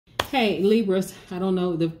Hey, Libras, I don't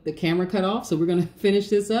know, the camera cut off, so we're going to finish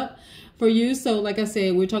this up for you. So like I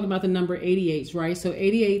said, we're talking about the number 88s, right? So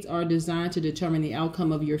 88s are designed to determine the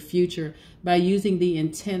outcome of your future by using the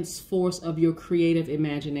intense force of your creative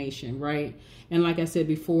imagination, right? And like I said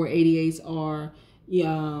before, 88s are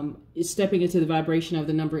stepping into the vibration of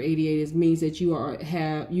the number 88 means that you are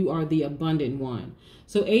the abundant one.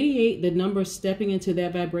 So 88, the number stepping into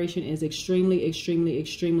that vibration is extremely, extremely,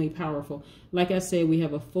 extremely powerful. Like I said, we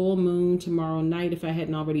have a full moon tomorrow night, if I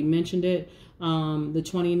hadn't already mentioned it, the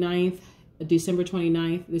 29th, December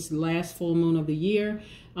 29th, this last full moon of the year,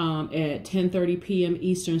 at 10:30 p.m.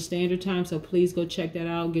 Eastern Standard Time. So please go check that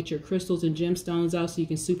out. Get your crystals and gemstones out so you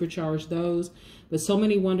can supercharge those. But so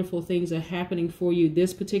many wonderful things are happening for you.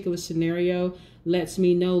 This particular scenario lets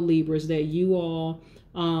me know, Libras, that you all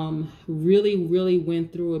really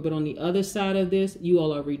went through it. But on the other side of this, you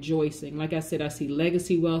all are rejoicing. Like I said, I see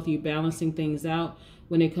legacy wealth. You're balancing things out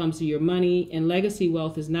when it comes to your money. And legacy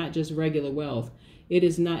wealth is not just regular wealth.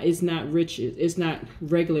 It's not rich. It's not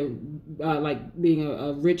regular, like being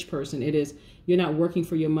a rich person. It is, you're not working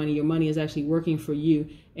for your money. Your money is actually working for you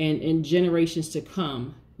and in generations to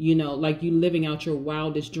come, you know, like you living out your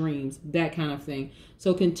wildest dreams, that kind of thing.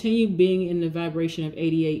 So continue being in the vibration of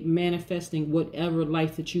 88, manifesting whatever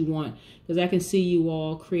life that you want. Because I can see you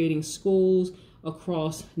all creating schools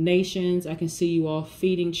across nations. I can see you all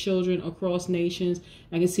feeding children across nations.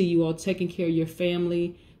 I can see you all taking care of your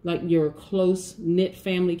family, like your close-knit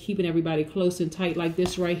family, keeping everybody close and tight like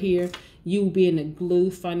this right here. You being the glue,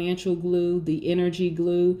 financial glue, the energy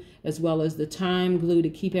glue, as well as the time glue to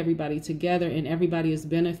keep everybody together, and everybody is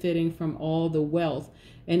benefiting from all the wealth.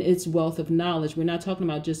 And it's wealth of knowledge. We're not talking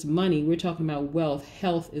about just money. We're talking about wealth.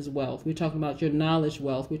 Health is wealth. We're talking about your knowledge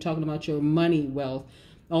wealth. We're talking about your money wealth.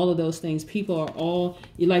 All of those things. People are all,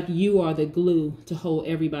 like you are the glue to hold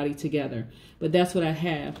everybody together. But that's what I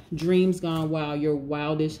have. Dreams gone wild. Your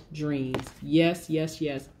wildest dreams. Yes, yes,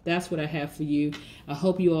 yes. That's what I have for you. I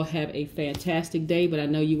hope you all have a fantastic day. But I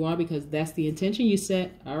know you are, because that's the intention you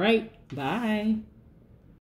set. All right. Bye.